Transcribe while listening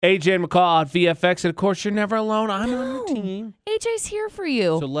AJ and McCall on VFX. And, of course, you're never alone. I'm on your team. AJ's here for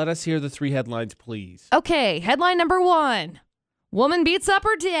you. So let us hear the 3 headlines, please. Okay, headline number 1. Woman beats up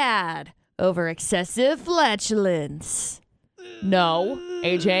her dad over excessive flatulence. No,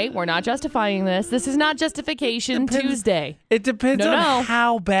 AJ, we're not justifying this. This is not Justification Tuesday. It depends on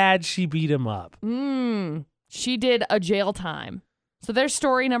how bad she beat him up. She did a jail time. So there's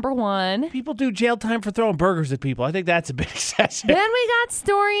story number 1. People do jail time for throwing burgers at people. I think that's a bit excessive. Then we got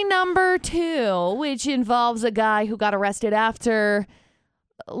story number 2, which involves a guy who got arrested after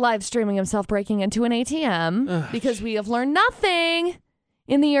live streaming himself breaking into an ATM because we have learned nothing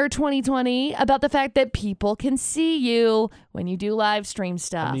in the year 2020 about the fact that people can see you when you do live stream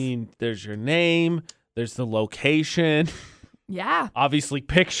stuff. I mean, there's your name, there's the location. Yeah. Obviously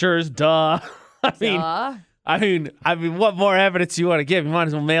pictures, duh. I mean, what more evidence do you want to give? You might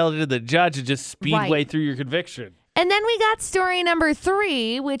as well mail it to the judge and just speedway through your conviction. And then we got story number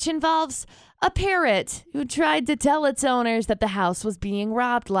 3, which involves a parrot who tried to tell its owners that the house was being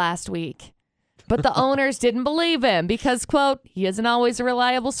robbed last week. But the owners didn't believe him because, quote, he isn't always a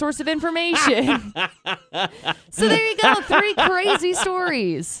reliable source of information. So there you go, 3 crazy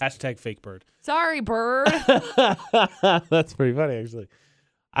stories. Hashtag fake bird. Sorry, bird. That's pretty funny, actually.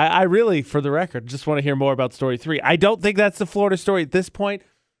 I really, for the record, just want to hear more about story 3. I don't think that's the Florida story at this point,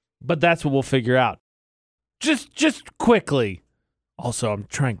 but that's what we'll figure out. Just quickly. Also, I'm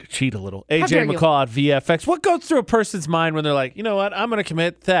trying to cheat a little. AJ McCall at VFX. What goes through a person's mind when they're like, you know what, I'm going to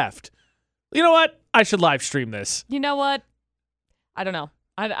commit theft. You know what, I should live stream this. You know what? I don't know.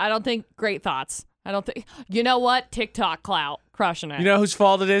 I don't think great thoughts. I don't think. You know what? TikTok clout. Crushing it. You know whose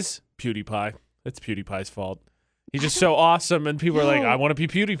fault it is? PewDiePie. It's PewDiePie's fault. He's just so awesome, and people are like, I want to be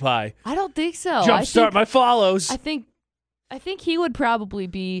PewDiePie. I don't think so. Jumpstart my follows. I think he would probably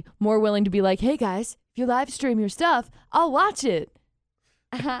be more willing to be like, hey, guys, if you live stream your stuff, I'll watch it.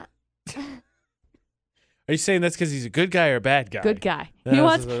 Are you saying that's because he's a good guy or a bad guy? Good guy. He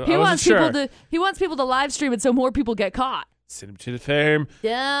wants people to live stream it so more people get caught. Send him to the fame.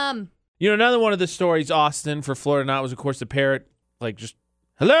 Damn. You know, another one of the stories, Austin, for Florida Not, was, of course, the parrot, like, just,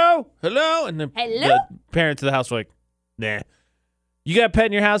 hello, and the parents of the house were like, nah. You got a pet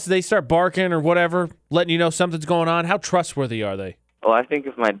in your house, they start barking or whatever, letting you know something's going on. How trustworthy are they? Well, I think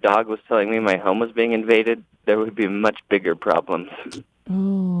if my dog was telling me my home was being invaded, there would be much bigger problems.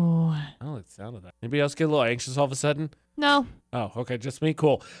 Ooh. Oh, it sounded that. Anybody else get a little anxious all of a sudden? No. Oh, okay, just me.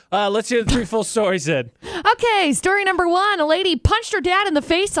 Cool. Let's hear the 3 full stories then. Okay, story number 1. A lady punched her dad in the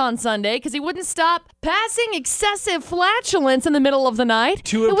face on Sunday because he wouldn't stop passing excessive flatulence in the middle of the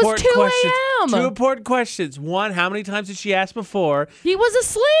night. It was 2 a.m. 2 important questions. 1, how many times did she ask before? He was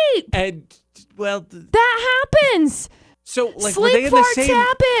asleep. And, well... that happens. So, like, Sleep were they in the farts same...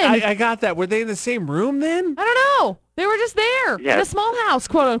 happen. I got that. Were they in the same room then? I don't know. They were just there in a small house,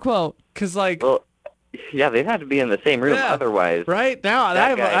 quote unquote. Because, like... Well, yeah, they'd have to be in the same room otherwise. Right? Now,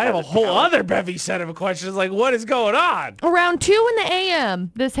 I have a whole other bevy set of questions. Like, what is going on? Around 2 in the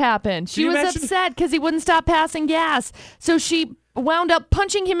a.m. this happened. She was upset because he wouldn't stop passing gas. So she wound up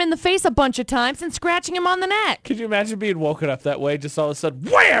punching him in the face a bunch of times and scratching him on the neck. Could you imagine being woken up that way, just all of a sudden,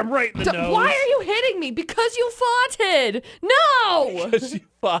 wham, right in the nose? Why are you hitting me? Because you farted. No! Because you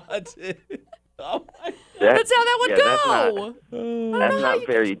farted. Oh, my God. That's how that would go. That's not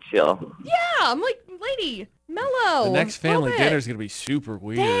very chill. Yeah, I'm like, lady, mellow. The next family dinner is going to be super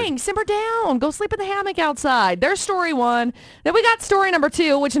weird. Dang, simmer down. Go sleep in the hammock outside. There's story 1. Then we got story number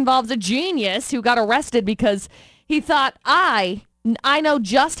 2, which involves a genius who got arrested because he thought, I know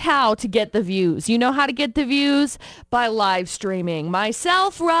just how to get the views. You know how to get the views? By live streaming.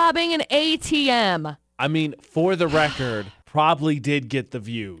 Myself robbing an ATM. I mean, for the record, probably did get the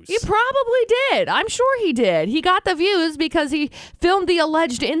views. He probably did. I'm sure he did. He got the views because he filmed the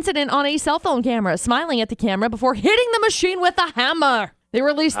alleged incident on a cell phone camera, smiling at the camera before hitting the machine with a hammer. They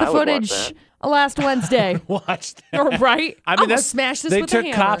released the footage last Wednesday. Watch that. Right? I mean, smash this they with a hammer.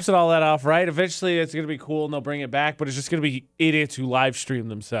 took cops and all that off, right? Eventually, it's going to be cool and they'll bring it back, but it's just going to be idiots who live stream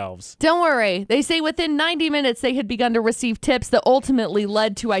themselves. Don't worry. They say within 90 minutes, they had begun to receive tips that ultimately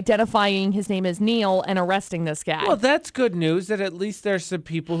led to identifying his name as Neil and arresting this guy. Well, that's good news that at least there's some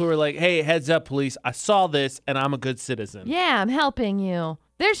people who are like, hey, heads up, police. I saw this and I'm a good citizen. Yeah, I'm helping you.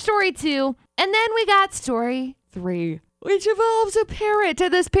 There's story 2. And then we got story 3. Which involves a parrot.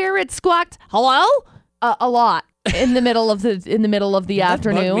 This parrot squawked, hello? A lot in the middle of the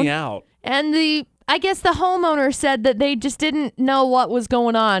afternoon. Bugged me out. And I guess the homeowner said that they just didn't know what was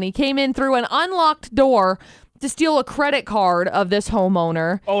going on. He came in through an unlocked door to steal a credit card of this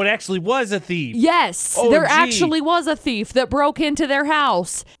homeowner. Oh, it actually was a thief. Yes, there actually was a thief that broke into their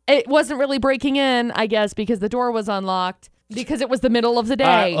house. It wasn't really breaking in, I guess, because the door was unlocked. Because it was the middle of the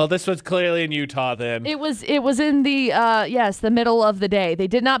day. Well, this was clearly in Utah then. It was in the the middle of the day. They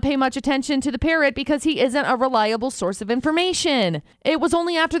did not pay much attention to the parrot because he isn't a reliable source of information. It was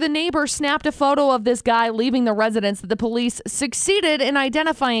only after the neighbor snapped a photo of this guy leaving the residence that the police succeeded in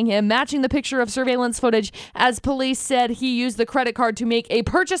identifying him, matching the picture of surveillance footage as police said he used the credit card to make a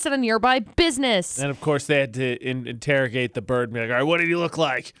purchase at a nearby business. And of course, they had to interrogate the bird and be like, all right, what did he look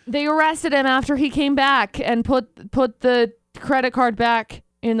like? They arrested him after he came back and put the credit card back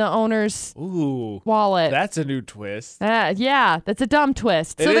in the owner's wallet. That's a new twist. Yeah, that's a dumb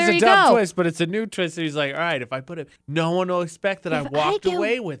twist. It so is there a you dumb go. twist, but it's a new twist. And he's like, all right, if I put it, no one will expect that I walked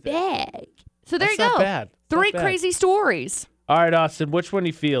away with it. So there That's you go. not bad. Three Not bad. crazy stories. All right, Austin, which one are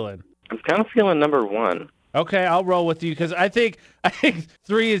you feeling? I'm kind of feeling number 1. Okay, I'll roll with you because I think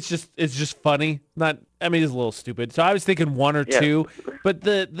 3 is just funny. It's a little stupid. So I was thinking 1 or 2, but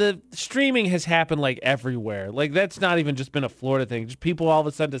the streaming has happened like everywhere. Like that's not even just been a Florida thing. Just people all of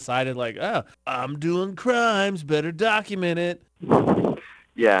a sudden decided like, oh, I'm doing crimes, better document it.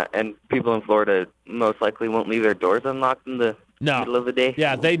 Yeah, and people in Florida most likely won't leave their doors unlocked in the middle of the day.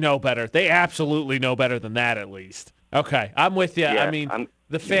 Yeah, they know better. They absolutely know better than that at least. Okay, I'm with you. Yeah,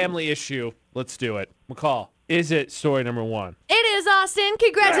 the family issue. Let's do it. McCall, is it story number 1? It is, Austin.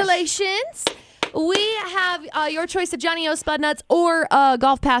 Congratulations. Yes. We have your choice of Johnny O. Spud Nuts or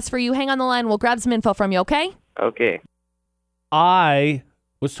Golf Pass for you. Hang on the line. We'll grab some info from you, okay? Okay. I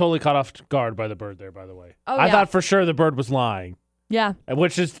was totally caught off guard by the bird there, by the way. Oh, I yeah. thought for sure the bird was lying. Yeah.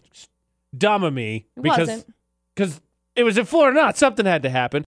 Which is dumb of me. It wasn't. Because it was in Florida. Not something had to happen.